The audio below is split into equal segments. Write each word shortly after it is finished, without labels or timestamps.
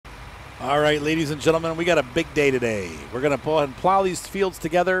All right, ladies and gentlemen, we got a big day today. We're going to go ahead and plow these fields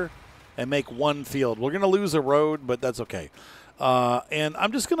together and make one field. We're going to lose a road, but that's okay. And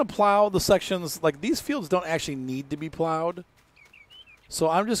I'm just going to plow the sections. Like, these fields don't actually need to be plowed. So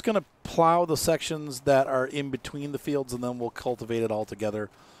I'm just going to plow the sections that are in between the fields, and then we'll cultivate it all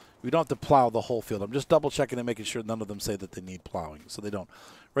together. We don't have to plow the whole field. I'm just double-checking and making sure none of them say that they need plowing, so they don't.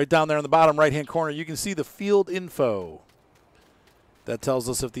 Right down there in the bottom right-hand corner, you can see the field info. That tells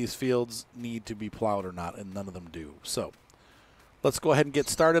us if these fields need to be plowed or not, and none of them do. So let's go ahead and get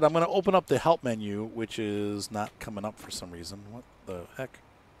started. I'm going to open up the help menu, which is not coming up for some reason. What the heck?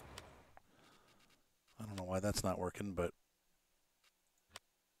 I don't know why that's not working, but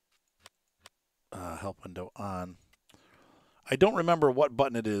help window on. I don't remember what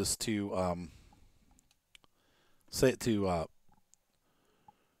button it is to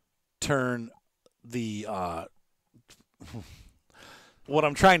turn the what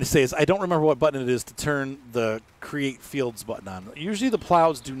I'm trying to say is I don't remember what button it is to turn the create fields button on. Usually the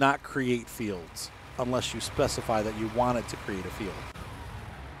plows do not create fields unless you specify that you want it to create a field.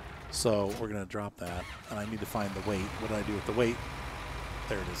 So we're going to drop that, and I need to find the weight. What did I do with the weight?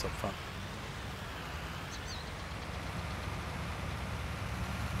 There it is up front.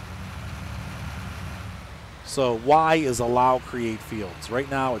 So Y is allow create fields. Right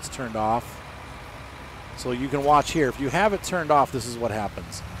now it's turned off. So you can watch here. If you have it turned off, this is what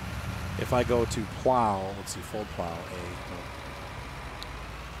happens. If I go to plow, let's see, fold plow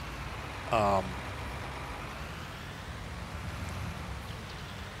A.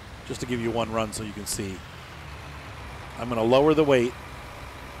 Just to give you one run so you can see. I'm going to lower the weight.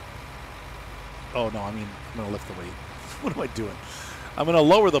 Oh, no, I mean, I'm going to lift the weight. What am I doing? I'm going to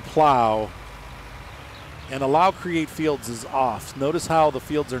lower the plow, and allow create fields is off. Notice how the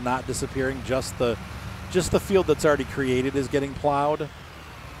fields are not disappearing, just the field that's already created is getting plowed.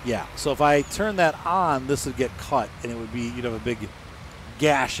 Yeah, so if I turn that on, this would get cut, and it would be, you'd have a big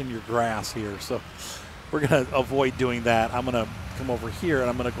gash in your grass here. So we're going to avoid doing that. I'm going to come over here, and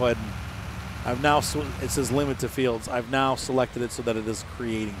I'm going to go ahead and I've now, it says limit to fields. I've now selected it so that it is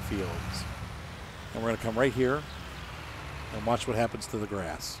creating fields. And we're going to come right here and watch what happens to the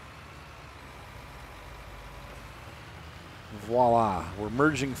grass. Voila, we're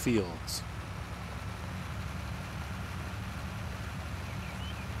merging fields.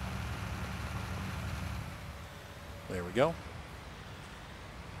 There we go.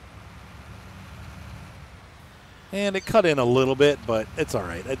 And it cut in a little bit, but it's all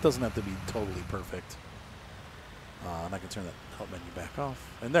right. It doesn't have to be totally perfect. And I can turn that help menu back off.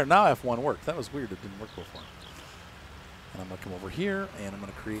 And there, now F1 worked. That was weird. It didn't work before. And I'm going to come over here, and I'm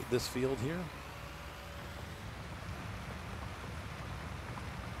going to create this field here.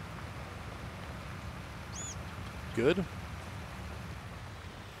 Good.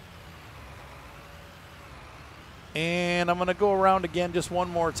 And I'm going to go around again just one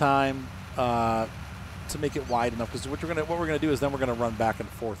more time to make it wide enough. Because what we're going to do is then we're going to run back and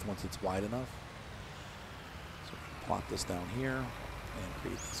forth once it's wide enough. So we can plop this down here and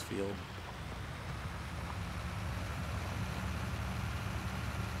create this field.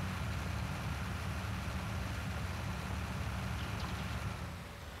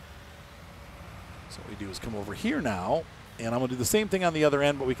 So what we do is come over here now, and I'm going to do the same thing on the other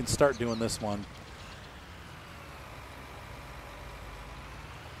end, but we can start doing this one.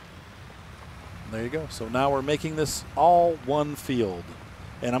 There you go. So now we're making this all one field.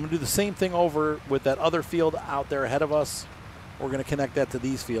 And I'm going to do the same thing over with that other field out there ahead of us. We're going to connect that to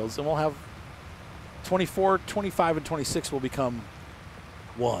these fields. And we'll have 24, 25, and 26 will become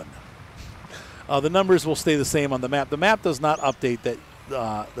one. The numbers will stay the same on the map. The map does not update that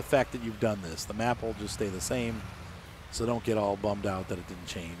the fact that you've done this. The map will just stay the same. So don't get all bummed out that it didn't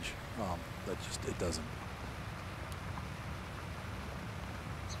change. It doesn't.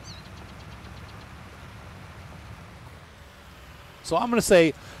 So I'm going to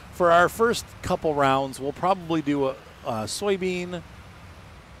say for our first couple rounds, we'll probably do a soybean.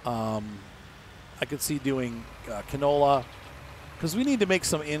 I could see doing canola because we need to make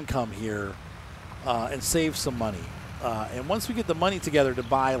some income here and save some money. And once we get the money together to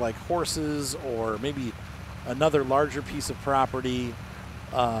buy like horses or maybe another larger piece of property,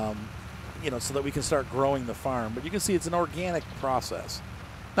 you know, so that we can start growing the farm. But you can see it's an organic process.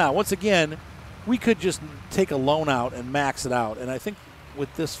 Now, once again, we could just take a loan out and max it out. And I think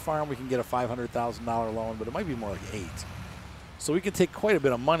with this farm we can get a $500,000 loan, but it might be more like 8. So we can take quite a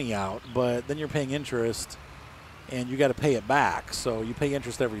bit of money out, but then you're paying interest and you got to pay it back. So you pay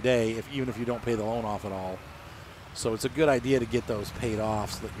interest every day, even if you don't pay the loan off at all. So it's a good idea to get those paid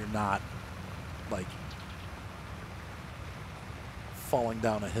off so that you're not like falling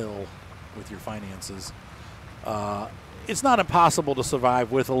down a hill with your finances. It's not impossible to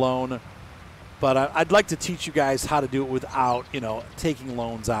survive with a loan, but I'd like to teach you guys how to do it without, taking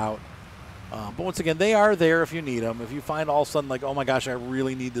loans out. But once again, they are there if you need them. If you find all of a sudden like, oh my gosh, I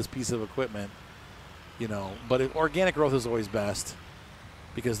really need this piece of equipment, But organic growth is always best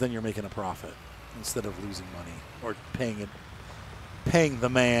because then you're making a profit instead of losing money or paying the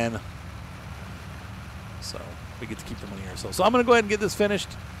man. So we get to keep the money ourselves. So I'm going to go ahead and get this finished.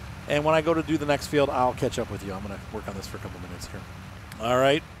 And when I go to do the next field, I'll catch up with you. I'm going to work on this for a couple minutes here. All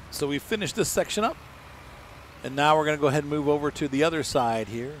right. So we finished this section up. And now we're going to go ahead and move over to the other side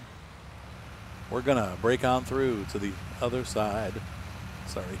here. We're going to break on through to the other side.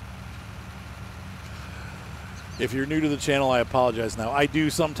 Sorry. If you're new to the channel, I apologize now. I do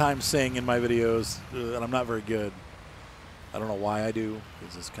sometimes sing in my videos, and I'm not very good. I don't know why I do.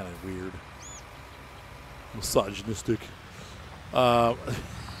 It's just kind of weird. Misogynistic. No,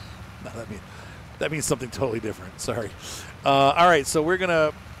 that means something totally different. Sorry. All right, so we're going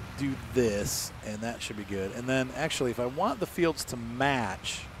to do this, and that should be good. And then, actually, if I want the fields to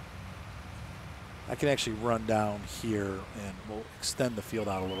match, I can actually run down here, and we'll extend the field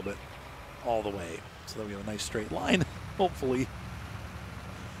out a little bit all the way so that we have a nice straight line, hopefully.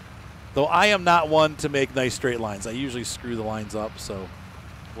 Though I am not one to make nice straight lines. I usually screw the lines up, so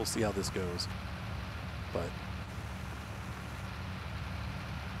we'll see how this goes. But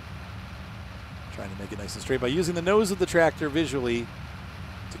trying to make it nice and straight by using the nose of the tractor visually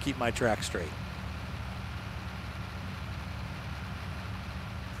to keep my track straight.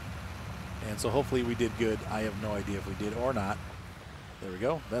 And so hopefully we did good. I have no idea if we did or not. There we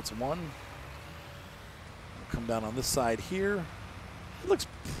go. That's one. We'll come down on this side here. It looks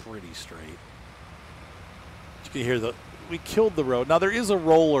pretty straight. You can hear we killed the road. Now there is a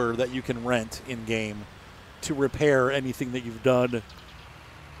roller that you can rent in game to repair anything that you've done.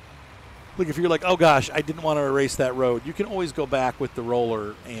 Look, if you're like, oh gosh, I didn't want to erase that road, you can always go back with the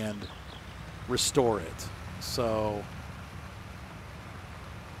roller and restore it. So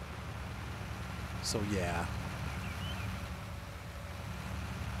yeah.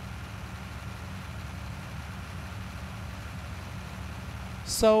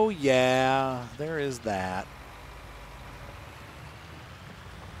 So yeah, there is that.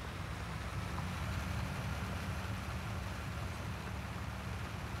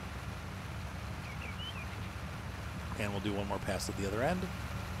 And we'll do one more pass at the other end.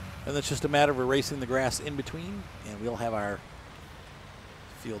 And it's just a matter of erasing the grass in between, and we'll have our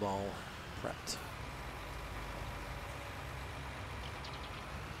field all prepped.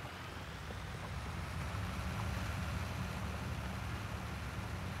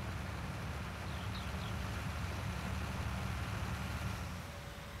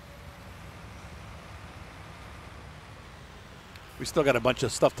 We still got a bunch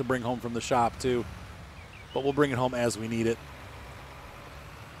of stuff to bring home from the shop, too. But we'll bring it home as we need it.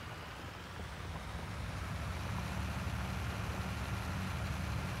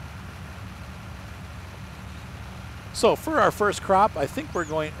 So for our first crop, I think we're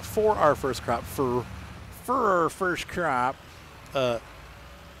going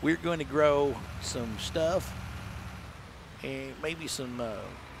we're going to grow some stuff and maybe some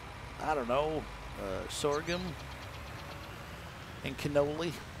I don't know, sorghum and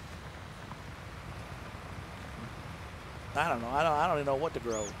cannoli. I don't know. I don't even know what to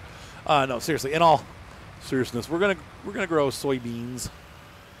grow. No, seriously. In all seriousness, we're gonna grow soybeans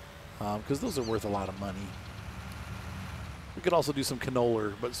because those are worth a lot of money. We could also do some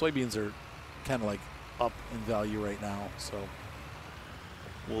canola, but soybeans are kind of like up in value right now, so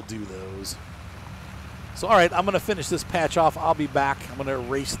we'll do those. So all right, I'm gonna finish this patch off. I'll be back. I'm gonna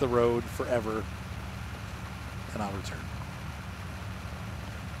erase the road forever, and I'll return.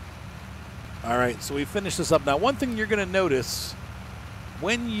 All right, so we finished this up. Now, one thing you're going to notice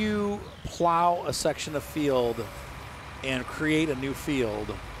when you plow a section of field and create a new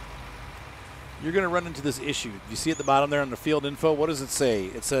field, you're going to run into this issue. You see at the bottom there on the field info, what does it say?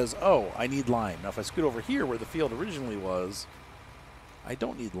 It says, oh, I need lime. Now, if I scoot over here where the field originally was, I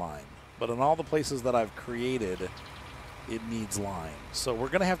don't need lime. But in all the places that I've created, it needs lime. So we're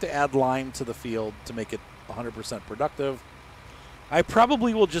going to have to add lime to the field to make it 100% productive. I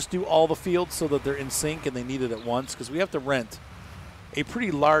probably will just do all the fields so that they're in sync and they need it at once because we have to rent a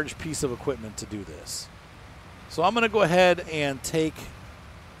pretty large piece of equipment to do this. So I'm going to go ahead and take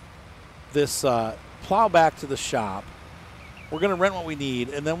this plow back to the shop. We're going to rent what we need,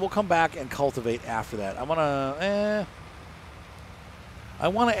 and then we'll come back and cultivate after that. I want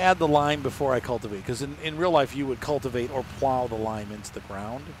to add the lime before I cultivate because in real life you would cultivate or plow the lime into the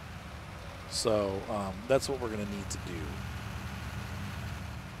ground. So that's what we're going to need to do.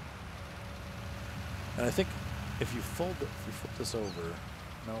 And I think if you flip this over,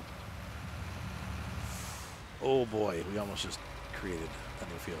 no. Oh boy, we almost just created a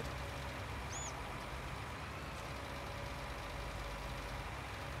new field.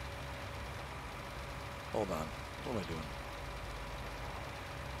 Hold on, what am I doing?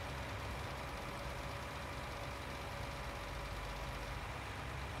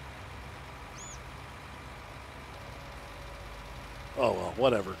 Oh well,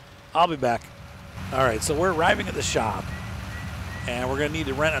 whatever. I'll be back. All right, so we're arriving at the shop, and we're going to need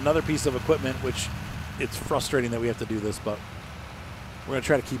to rent another piece of equipment, which it's frustrating that we have to do this, but we're going to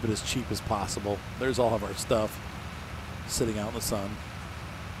try to keep it as cheap as possible. There's all of our stuff sitting out in the sun.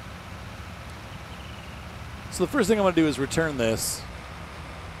 So the first thing I'm going to do is return this.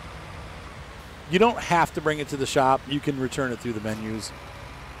 You don't have to bring it to the shop. You can return it through the menus,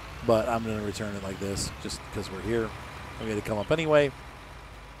 but I'm going to return it like this just because we're here. I'm going to come up anyway.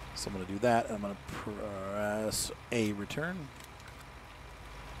 So I'm going to do that, and I'm going to press A, return.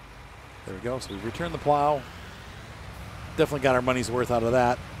 There we go. So we've returned the plow. Definitely got our money's worth out of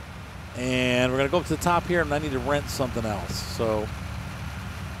that. And we're going to go up to the top here, and I need to rent something else. So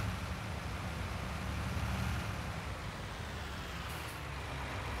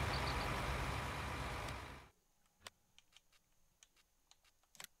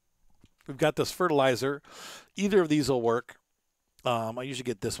we've got this fertilizer. Either of these will work. I usually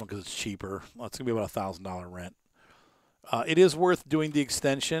get this one because it's cheaper. Well, it's going to be about $1,000 rent. It is worth doing the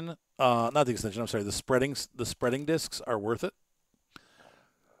extension. Not the extension, I'm sorry. The spreading discs are worth it.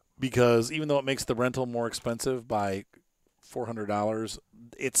 Because even though it makes the rental more expensive by $400,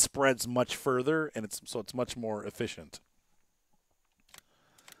 it spreads much further, and it's much more efficient.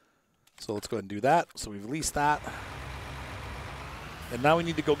 So let's go ahead and do that. So we've leased that. And now we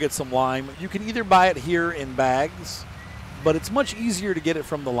need to go get some lime. You can either buy it here in bags, but it's much easier to get it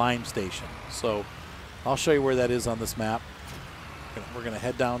from the lime station. So I'll show you where that is on this map. We're going to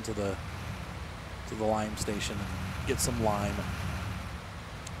head down to the lime station and get some lime.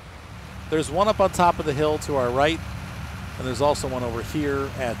 There's one up on top of the hill to our right, and there's also one over here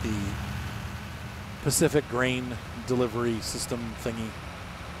at the Pacific Grain Delivery System thingy.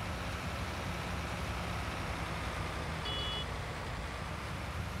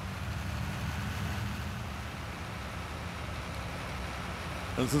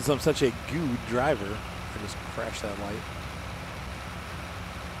 And since I'm such a good driver, I just crashed that light.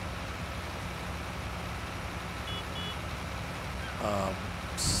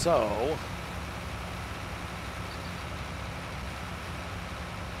 So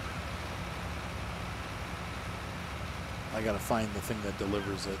I gotta find the thing that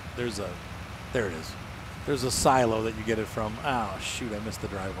delivers it. There it is. There's a silo that you get it from. Oh shoot, I missed the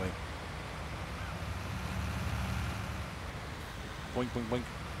driveway. Boink, boink, boink.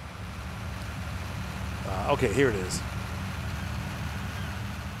 Okay, here it is.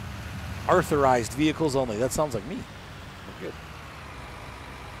 Authorized vehicles only. That sounds like me. We're good.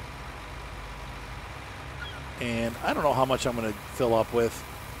 And I don't know how much I'm going to fill up with.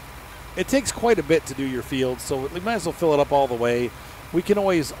 It takes quite a bit to do your field, so we might as well fill it up all the way. We can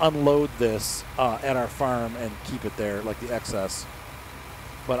always unload this at our farm and keep it there, like the excess.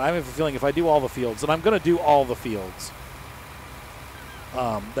 But I have a feeling if I do all the fields, and I'm going to do all the fields,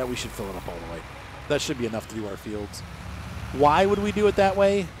 that we should fill it up all the way. That should be enough to do our fields. Why would we do it that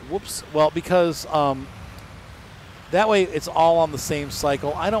way? Whoops. Well, because that way it's all on the same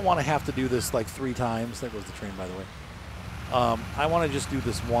cycle. I don't want to have to do this like 3 times. There goes the train, by the way. I want to just do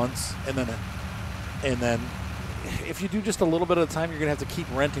this once, and then if you do just a little bit at a time, you're going to have to keep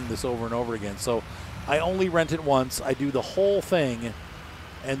renting this over and over again. So I only rent it once. I do the whole thing,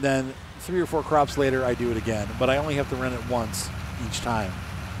 and then 3 or 4 crops later, I do it again. But I only have to rent it once each time.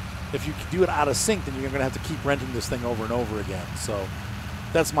 If you do it out of sync, then you're going to have to keep renting this thing over and over again. So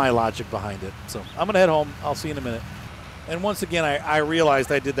that's my logic behind it. So I'm going to head home. I'll see you in a minute. And once again, I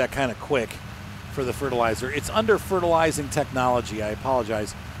realized I did that kind of quick for the fertilizer. It's under fertilizing technology. I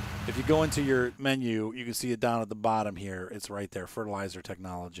apologize. If you go into your menu, you can see it down at the bottom here. It's right there, fertilizer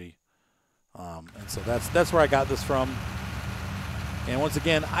technology. And so that's where I got this from. And once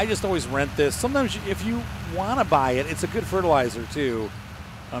again, I just always rent this. Sometimes if you want to buy it, it's a good fertilizer too.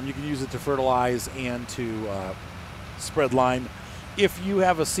 You can use it to fertilize and to spread lime. If you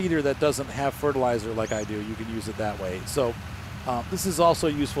have a seeder that doesn't have fertilizer like I do, you can use it that way. So this is also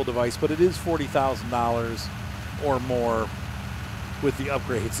a useful device, but it is $40,000 or more with the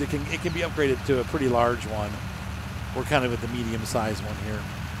upgrades. It can be upgraded to a pretty large one. We're kind of at the medium-sized one here.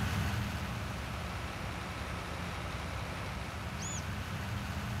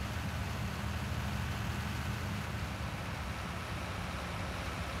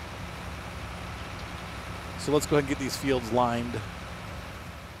 So let's go ahead and get these fields lined,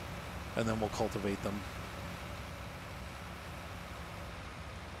 and then we'll cultivate them.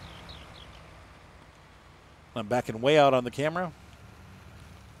 I'm backing way out on the camera. You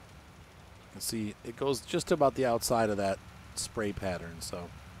can see it goes just about the outside of that spray pattern. So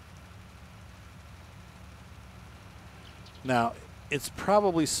now it's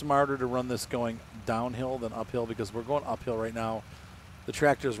probably smarter to run this going downhill than uphill, because we're going uphill right now. The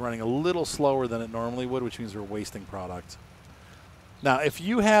tractor is running a little slower than it normally would, which means we're wasting product. Now, if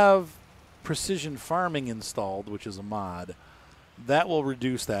you have Precision Farming installed, which is a mod, that will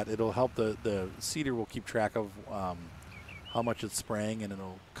reduce that. It'll help the seeder will keep track of how much it's spraying, and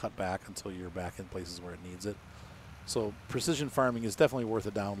it'll cut back until you're back in places where it needs it. So Precision Farming is definitely worth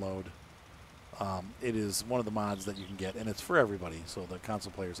a download. It is one of the mods that you can get, and it's for everybody, so the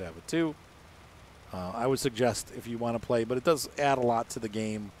console players have it too. I would suggest if you want to play, but it does add a lot to the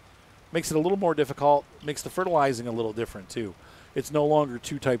game. Makes it a little more difficult, makes the fertilizing a little different too. It's no longer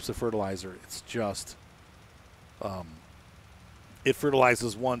 2 types of fertilizer. It's just it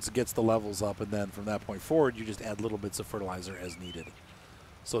fertilizes once, gets the levels up, and then from that point forward, you just add little bits of fertilizer as needed.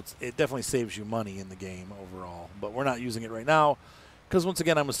 So it definitely saves you money in the game overall. But we're not using it right now because, once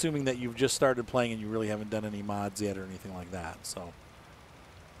again, I'm assuming that you've just started playing and you really haven't done any mods yet or anything like that. So,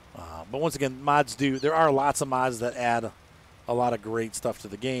 but once again, mods do. There are lots of mods that add a lot of great stuff to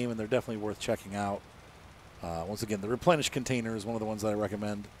the game, and they're definitely worth checking out. Once again, the Replenish Container is one of the ones that I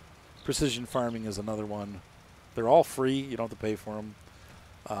recommend. Precision Farming is another one. They're all free. You don't have to pay for them.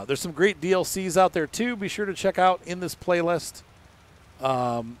 There's some great DLCs out there, too. Be sure to check out in this playlist.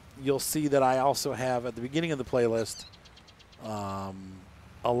 You'll see that I also have, at the beginning of the playlist, a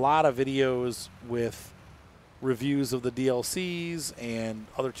lot of videos with reviews of the DLCs and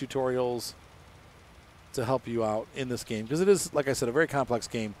other tutorials to help you out in this game, because it is, like I said, a very complex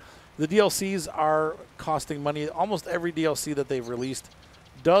game. The DLCs are costing money. Almost every DLC that they've released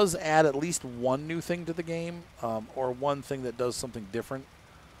does add at least one new thing to the game, or one thing that does something different.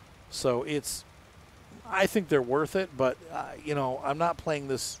 So I think they're worth it, but you know, I'm not playing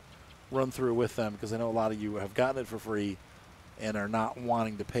this run through with them because I know a lot of you have gotten it for free and are not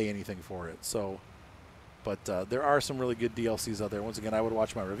wanting to pay anything for it. So, but there are some really good DLCs out there. Once again, I would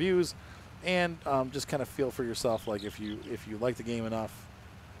watch my reviews and just kind of feel for yourself, like if you like the game enough,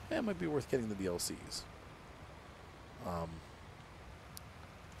 it might be worth getting the DLCs.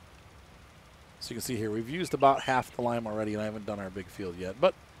 So you can see here, we've used about half the lime already, and I haven't done our big field yet,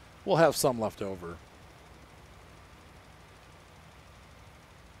 but we'll have some left over.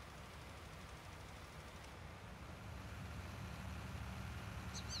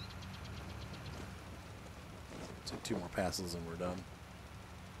 So 2 more passes and we're done.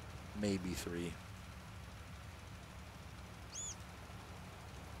 Maybe 3.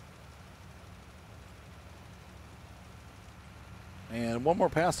 And 1 more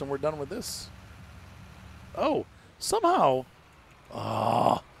pass and we're done with this. Oh, somehow,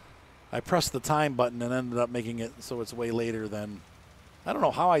 I pressed the time button and ended up making it so it's way later than, I don't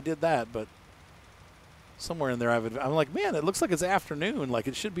know how I did that, but somewhere in there I'm like, man, it looks like it's afternoon, like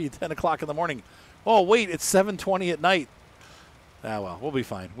it should be 10 o'clock in the morning. Oh, wait, it's 7:20 at night. Ah, well, we'll be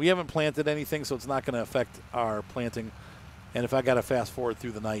fine. We haven't planted anything, so it's not going to affect our planting. And if I got to fast forward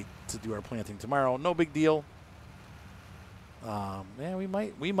through the night to do our planting tomorrow, no big deal. Man,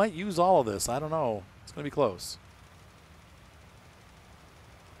 we might use all of this. I don't know. It's going to be close.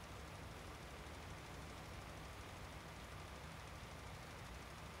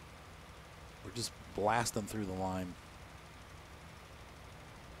 We're just blasting through the line.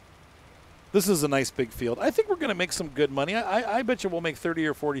 This is a nice big field. I think we're going to make some good money. I bet you we'll make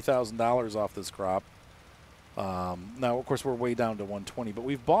 $30,000 or $40,000 off this crop. Now, of course, we're way down to 120, but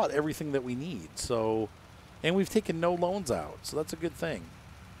we've bought everything that we need. So, and we've taken no loans out, so that's a good thing.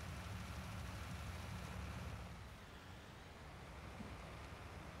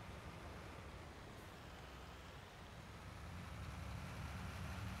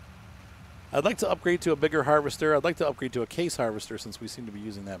 I'd like to upgrade to a bigger harvester. I'd like to upgrade to a case harvester since we seem to be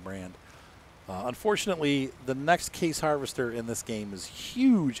using that brand. Unfortunately, the next case harvester in this game is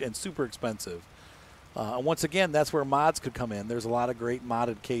huge and super expensive. And once again, that's where mods could come in. There's a lot of great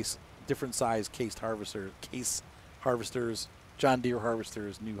modded case, different size case harvesters, John Deere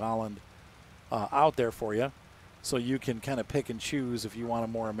harvesters, New Holland, out there for you. So you can kind of pick and choose if you want a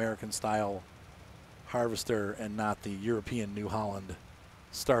more American style harvester and not the European New Holland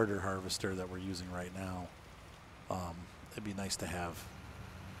starter harvester that we're using right now. It'd be nice to have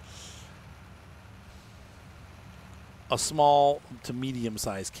a small to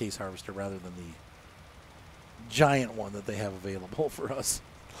medium-sized case harvester rather than the giant one that they have available for us.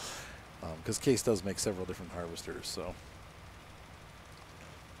 because Case does make several different harvesters. So.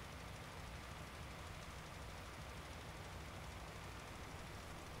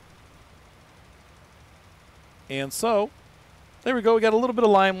 And so, there we go. We got a little bit of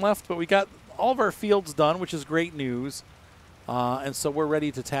lime left, but we got all of our fields done, which is great news. And so we're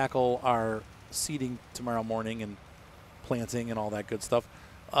ready to tackle our seeding tomorrow morning and planting and all that good stuff.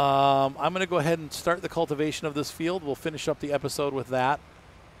 I'm going to go ahead and start the cultivation of this field. We'll finish up the episode with that.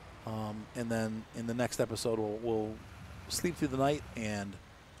 And then in the next episode, we'll sleep through the night and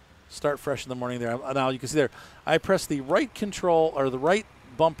start fresh in the morning there. Now, you can see there, I pressed the right control or the right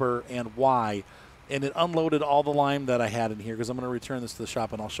bumper and Y, and it unloaded all the lime that I had in here because I'm going to return this to the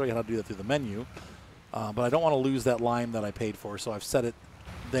shop, and I'll show you how to do that through the menu. But I don't want to lose that lime that I paid for, so I've set it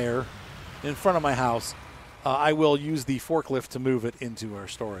there in front of my house. I will use the forklift to move it into our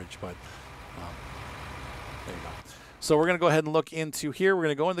storage, but there you go. So we're going to go ahead and look into here. We're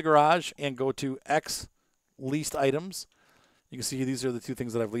going to go in the garage and go to X leased items. You can see these are the two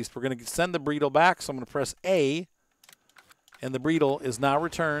things that I've leased. We're going to send the Breedle back, so I'm going to press A, and the Breedle is now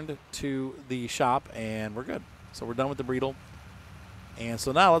returned to the shop, and we're good. So we're done with the Breedle. And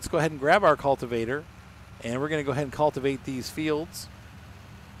so now let's go ahead and grab our cultivator, and we're going to go ahead and cultivate these fields.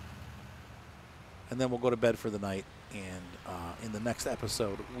 And then we'll go to bed for the night, and in the next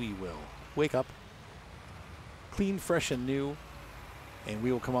episode, we will wake up clean, fresh, and new, and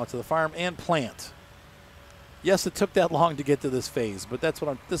we will come out to the farm and plant. Yes, it took that long to get to this phase, but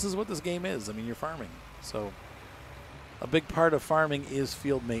this is what this game is. I mean, you're farming. So a big part of farming is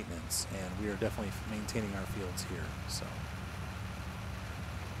field maintenance, and we are definitely maintaining our fields here. So.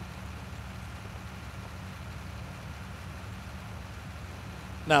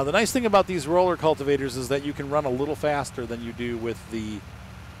 Now, the nice thing about these roller cultivators is that you can run a little faster than you do with the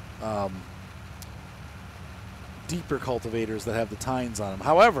deeper cultivators that have the tines on them.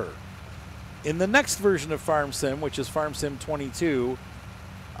 However, in the next version of Farm Sim, which is Farm Sim 22,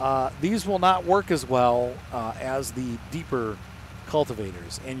 these will not work as well as the deeper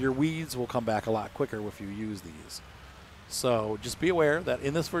cultivators, and your weeds will come back a lot quicker if you use these. So just be aware that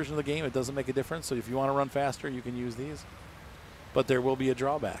in this version of the game, it doesn't make a difference. So if you want to run faster, you can use these. But there will be a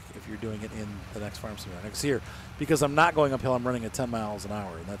drawback if you're doing it in the next Farm Sim next year, because I'm not going uphill. I'm running at 10 miles an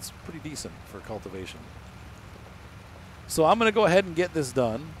hour, and that's pretty decent for cultivation. So I'm going to go ahead and get this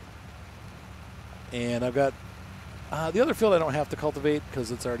done. And I've got the other field I don't have to cultivate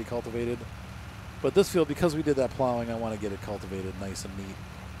because it's already cultivated. But this field, because we did that plowing, I want to get it cultivated nice and neat.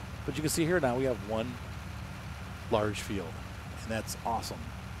 But you can see here now we have one large field, and that's awesome.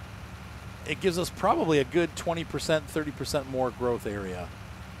 It gives us probably a good 20%, 30% more growth area.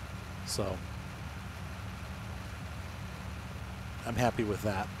 So I'm happy with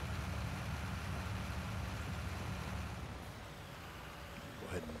that. Go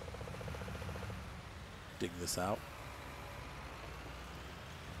ahead and dig this out.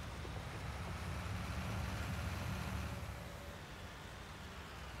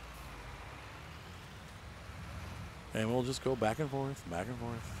 And we'll just go back and forth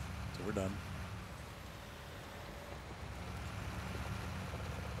till we're done.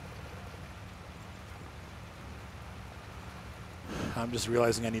 I'm just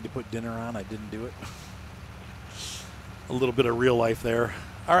realizing I need to put dinner on. I didn't do it. A little bit of real life there.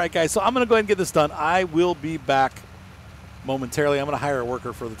 All right, guys, so I'm going to go ahead and get this done. I will be back momentarily. I'm going to hire a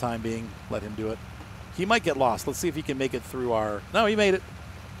worker for the time being, let him do it. He might get lost. Let's see if he can make it through our... No, he made it.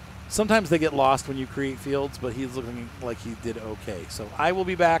 Sometimes they get lost when you create fields, but he's looking like he did okay. So I will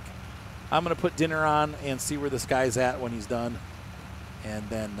be back. I'm going to put dinner on and see where this guy's at when he's done, and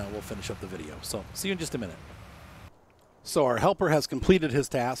then we'll finish up the video. So see you in just a minute. So our helper has completed his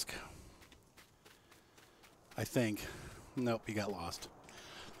task. I think. Nope, he got lost.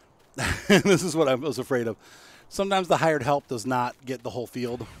 This is what I was afraid of. Sometimes the hired help does not get the whole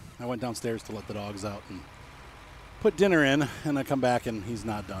field. I went downstairs to let the dogs out and put dinner in, and I come back and he's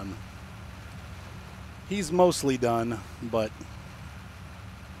not done. He's mostly done, but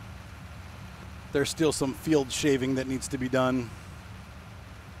there's still some field shaving that needs to be done.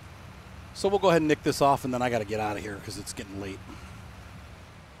 So we'll go ahead and nick this off, and then I got to get out of here because it's getting late.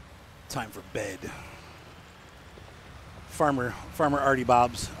 Time for bed. Farmer Artie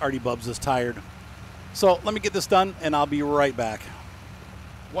Bubs is tired. So let me get this done, and I'll be right back.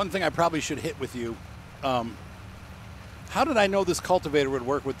 One thing I probably should hit with you. How did I know this cultivator would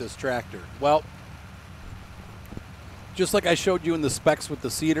work with this tractor? Well, just like I showed you in the specs with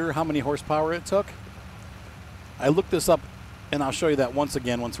the seeder, how many horsepower it took. I looked this up, and I'll show you that once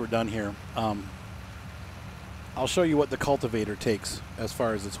again once we're done here. I'll show you what the cultivator takes as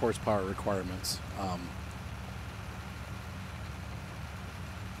far as its horsepower requirements.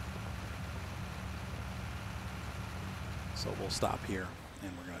 So we'll stop here,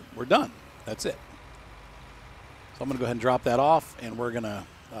 and we're done. That's it. So I'm going to go ahead and drop that off, and we're going to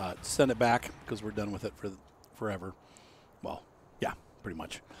send it back because we're done with it for forever. Well, yeah, pretty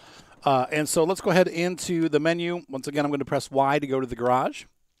much. And so let's go ahead into the menu. Once again, I'm going to press Y to go to the garage,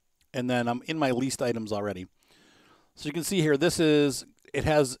 and then I'm in my leased items already. So you can see here, it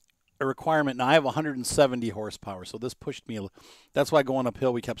has a requirement. Now I have 170 horsepower, so this pushed me. That's why going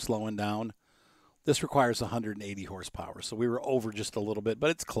uphill we kept slowing down. This requires 180 horsepower, so we were over just a little bit, but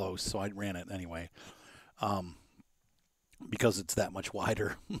it's close, so I ran it anyway because it's that much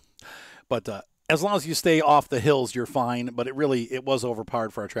wider. But as long as you stay off the hills, you're fine, but it was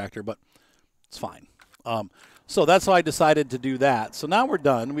overpowered for our tractor, but it's fine. So that's how I decided to do that. So now we're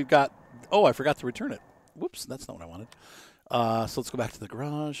done. We've got – I forgot to return it. Whoops, that's not what I wanted. So let's go back to the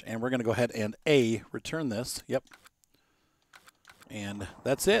garage, and we're going to go ahead and return this. Yep. And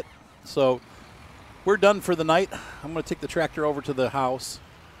that's it. So we're done for the night. I'm going to take the tractor over to the house,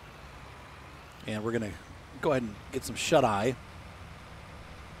 and we're going to go ahead and get some shut-eye.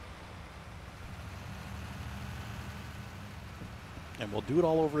 And we'll do it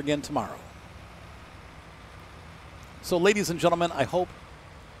all over again tomorrow. So, ladies and gentlemen, I hope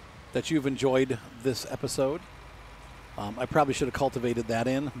that you've enjoyed this episode. I probably should have cultivated that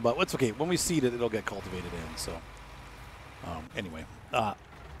in, but it's okay. When we seed it, it'll get cultivated in. So, anyway.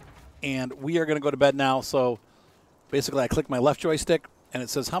 And we are going to go to bed now. So, basically, I click my left joystick, and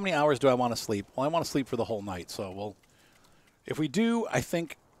it says, how many hours do I want to sleep? Well, I want to sleep for the whole night. So, if we do, I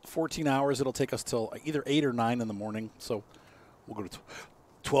think 14 hours, it'll take us till either 8 or 9 in the morning. So, we'll go to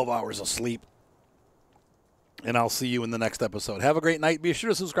 12 hours of sleep. And I'll see you in the next episode. Have a great night. Be sure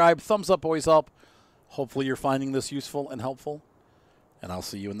to subscribe. Thumbs up always help. Hopefully you're finding this useful and helpful. And I'll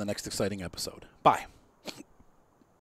see you in the next exciting episode. Bye.